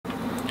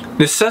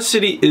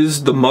Necessity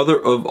is the mother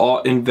of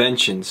all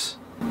inventions.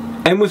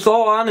 And with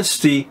all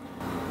honesty,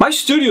 my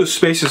studio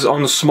space is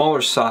on the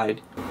smaller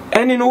side.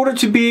 And in order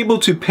to be able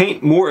to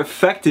paint more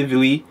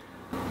effectively,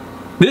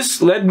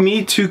 this led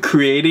me to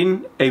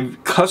creating a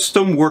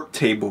custom work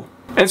table.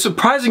 And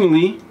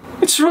surprisingly,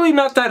 it's really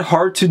not that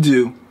hard to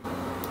do.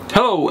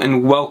 Hello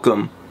and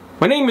welcome.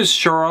 My name is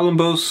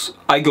Charlambos,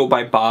 I go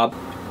by Bob,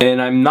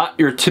 and I'm not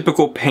your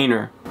typical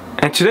painter.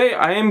 And today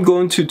I am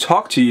going to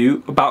talk to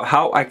you about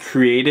how I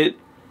created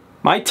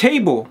my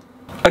table.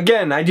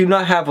 Again, I do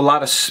not have a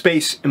lot of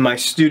space in my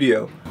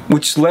studio,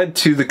 which led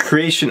to the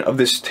creation of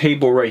this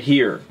table right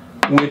here,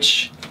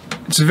 which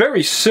it's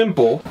very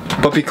simple,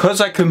 but because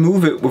I can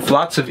move it with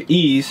lots of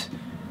ease,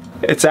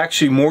 it's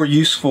actually more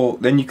useful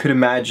than you could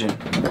imagine.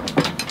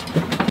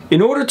 In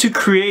order to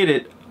create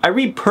it, I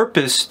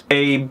repurposed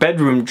a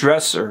bedroom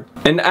dresser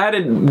and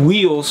added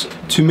wheels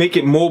to make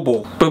it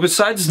mobile. But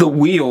besides the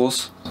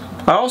wheels,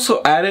 I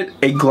also added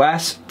a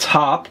glass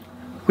top,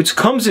 which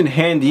comes in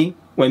handy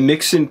when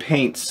mixing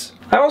paints.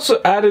 I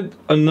also added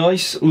a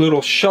nice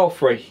little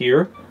shelf right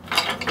here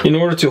in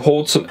order to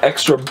hold some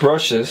extra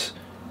brushes.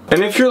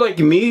 And if you're like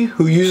me,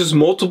 who uses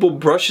multiple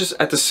brushes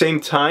at the same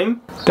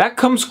time, that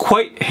comes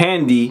quite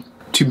handy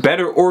to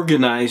better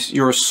organize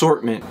your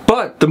assortment.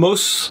 But the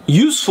most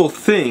useful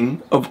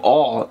thing of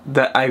all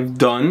that I've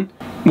done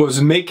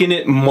was making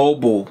it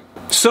mobile.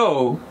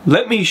 So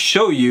let me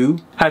show you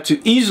how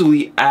to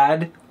easily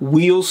add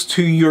wheels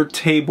to your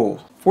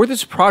table. For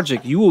this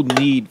project, you will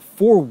need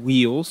 4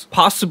 wheels,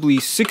 possibly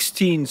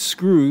 16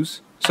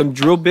 screws, some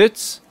drill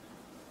bits,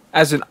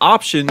 as an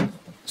option,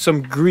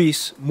 some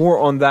grease, more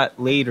on that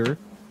later,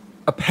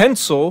 a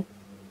pencil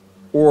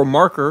or a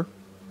marker,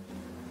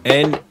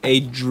 and a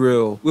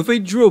drill with a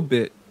drill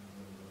bit.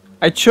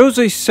 I chose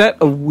a set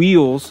of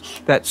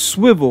wheels that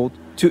swiveled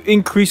to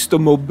increase the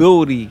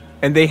mobility,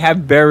 and they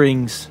have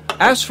bearings.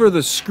 As for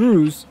the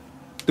screws,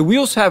 the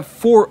wheels have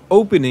 4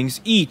 openings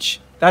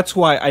each, that's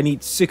why I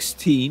need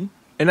 16.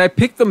 And I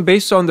picked them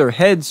based on their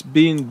heads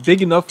being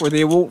big enough where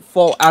they won't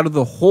fall out of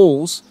the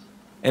holes,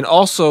 and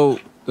also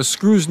the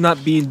screws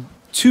not being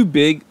too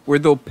big where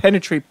they'll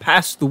penetrate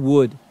past the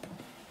wood.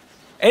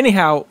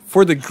 Anyhow,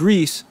 for the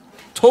grease,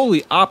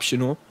 totally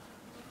optional,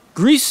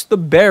 grease the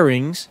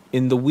bearings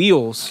in the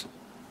wheels.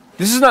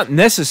 This is not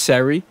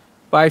necessary,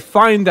 but I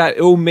find that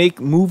it will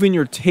make moving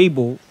your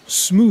table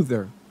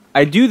smoother.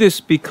 I do this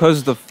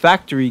because the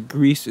factory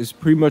grease is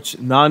pretty much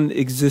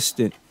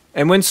non-existent.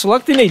 And when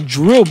selecting a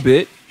drill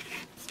bit,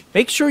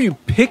 make sure you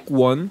pick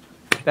one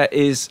that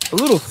is a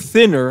little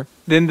thinner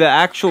than the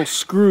actual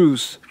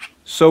screws.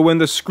 So when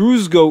the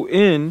screws go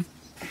in,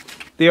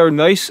 they are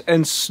nice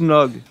and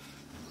snug.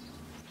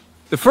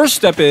 The first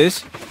step is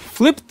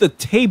flip the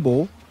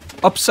table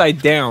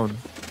upside down.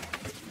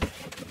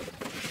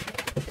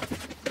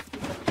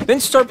 Then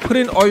start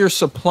putting all your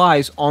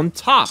supplies on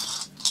top,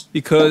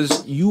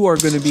 because you are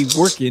going to be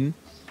working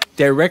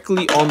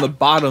directly on the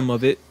bottom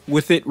of it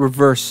with it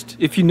reversed.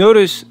 If you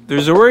notice,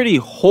 there's already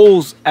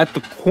holes at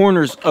the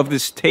corners of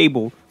this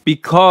table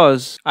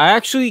because I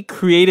actually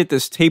created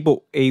this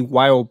table a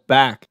while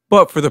back.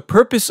 But for the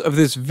purpose of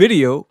this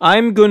video,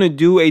 I'm going to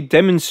do a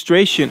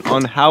demonstration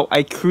on how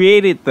I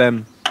created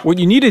them. What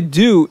you need to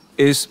do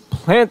is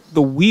plant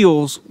the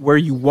wheels where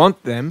you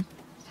want them.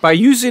 By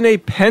using a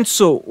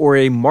pencil or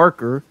a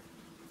marker,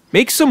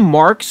 make some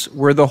marks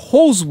where the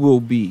holes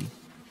will be.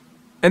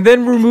 And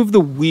then remove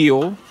the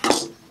wheel.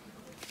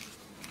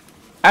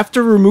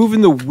 After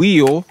removing the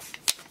wheel,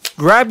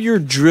 grab your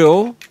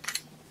drill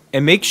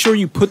and make sure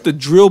you put the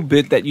drill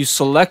bit that you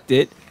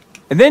selected,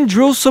 and then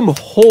drill some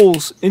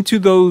holes into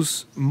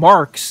those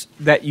marks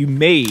that you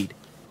made.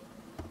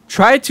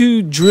 Try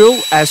to drill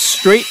as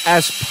straight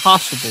as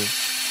possible.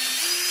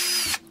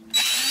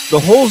 The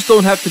holes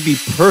don't have to be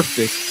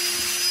perfect,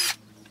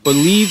 but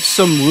leave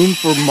some room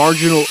for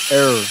marginal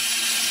error.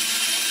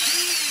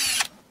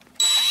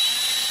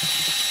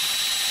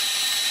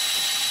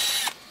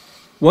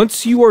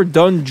 Once you are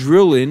done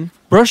drilling,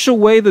 brush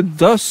away the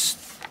dust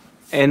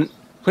and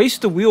place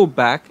the wheel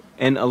back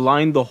and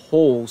align the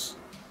holes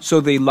so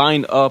they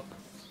line up.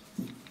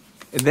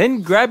 And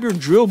then grab your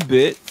drill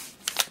bit,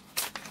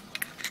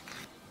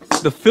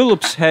 the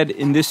Phillips head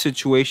in this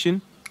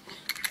situation,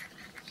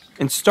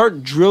 and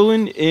start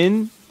drilling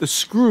in the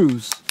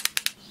screws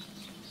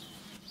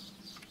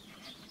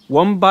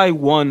one by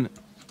one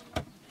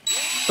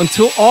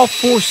until all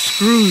 4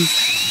 screws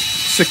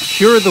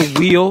secure the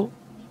wheel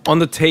on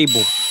the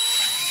table.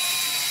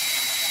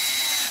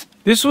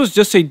 This was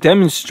just a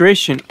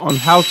demonstration on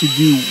how to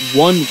do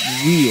one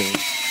wheel,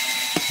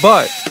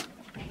 but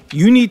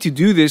you need to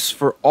do this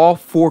for all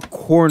 4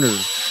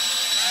 corners.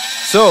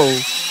 So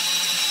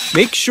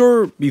make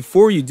sure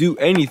before you do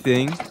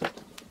anything,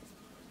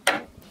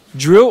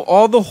 drill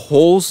all the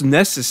holes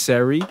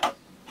necessary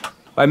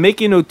by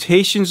making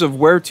notations of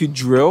where to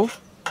drill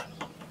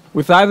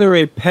with either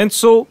a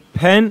pencil,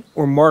 pen,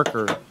 or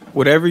marker,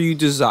 whatever you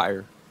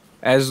desire,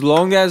 as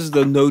long as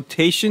the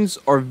notations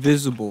are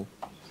visible.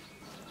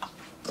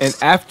 And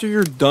after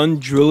you're done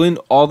drilling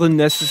all the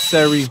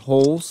necessary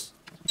holes,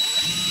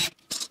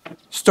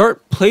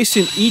 Start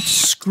placing each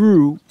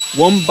screw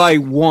one by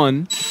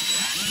one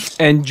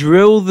and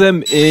drill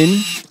them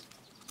in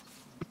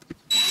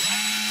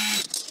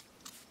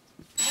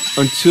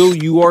until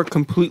you are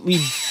completely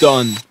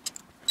done.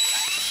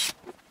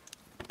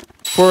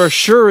 For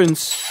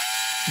assurance,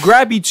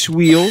 grab each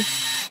wheel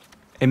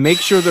and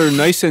make sure they're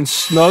nice and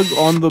snug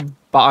on the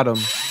bottom.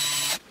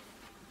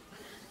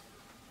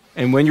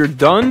 And when you're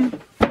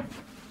done,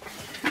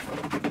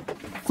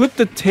 flip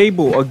the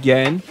table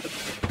again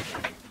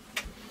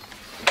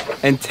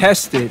and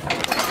test it.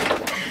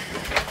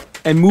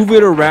 And move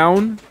it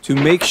around to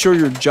make sure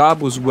your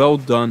job was well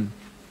done.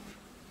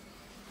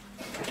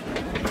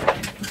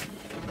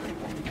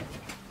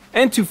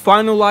 And to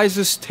finalize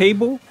this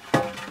table,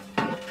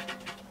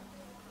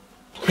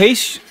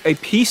 place a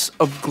piece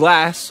of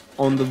glass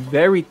on the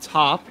very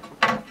top.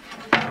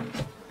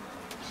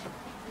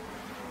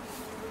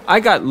 I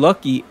got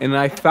lucky and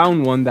I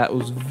found one that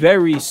was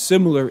very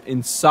similar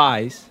in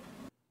size,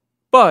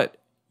 but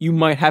you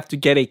might have to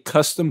get a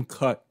custom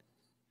cut.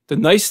 The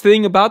nice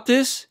thing about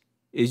this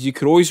is you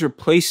could always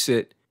replace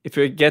it if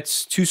it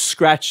gets too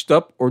scratched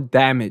up or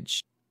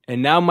damaged.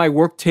 And now my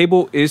work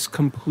table is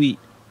complete.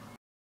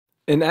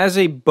 And as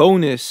a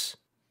bonus,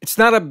 it's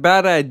not a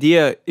bad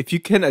idea if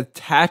you can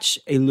attach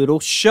a little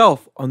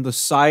shelf on the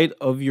side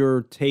of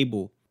your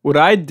table. What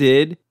I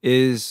did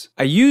is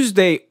I used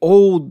an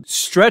old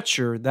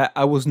stretcher that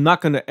I was not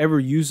going to ever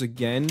use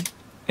again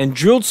and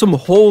drilled some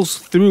holes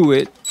through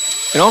it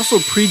and also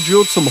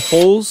pre-drilled some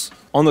holes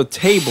on the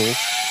table.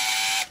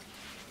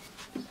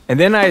 And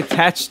then I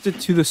attached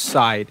it to the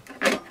side.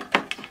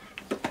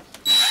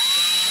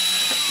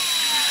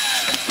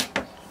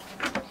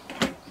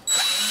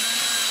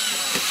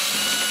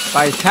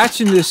 By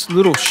attaching this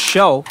little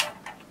shelf,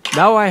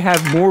 now I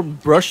have more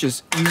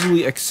brushes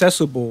easily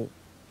accessible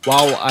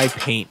while I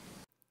paint.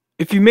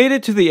 If you made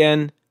it to the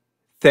end,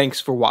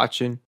 thanks for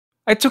watching.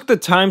 I took the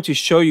time to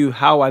show you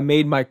how I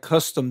made my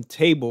custom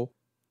table.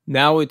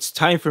 Now it's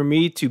time for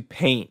me to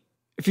paint.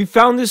 If you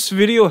found this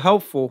video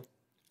helpful,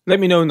 let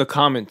me know in the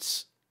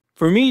comments.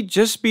 For me,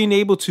 just being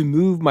able to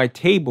move my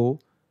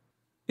table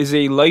is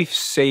a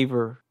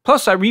lifesaver.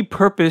 Plus, I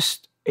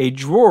repurposed a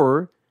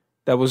drawer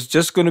that was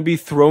just going to be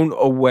thrown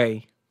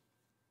away.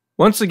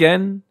 Once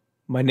again,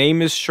 my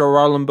name is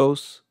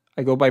Charalambos.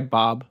 I go by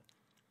Bob.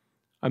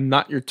 I'm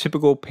not your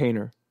typical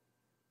painter.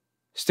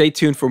 Stay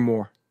tuned for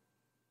more.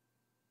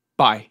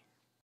 Bye.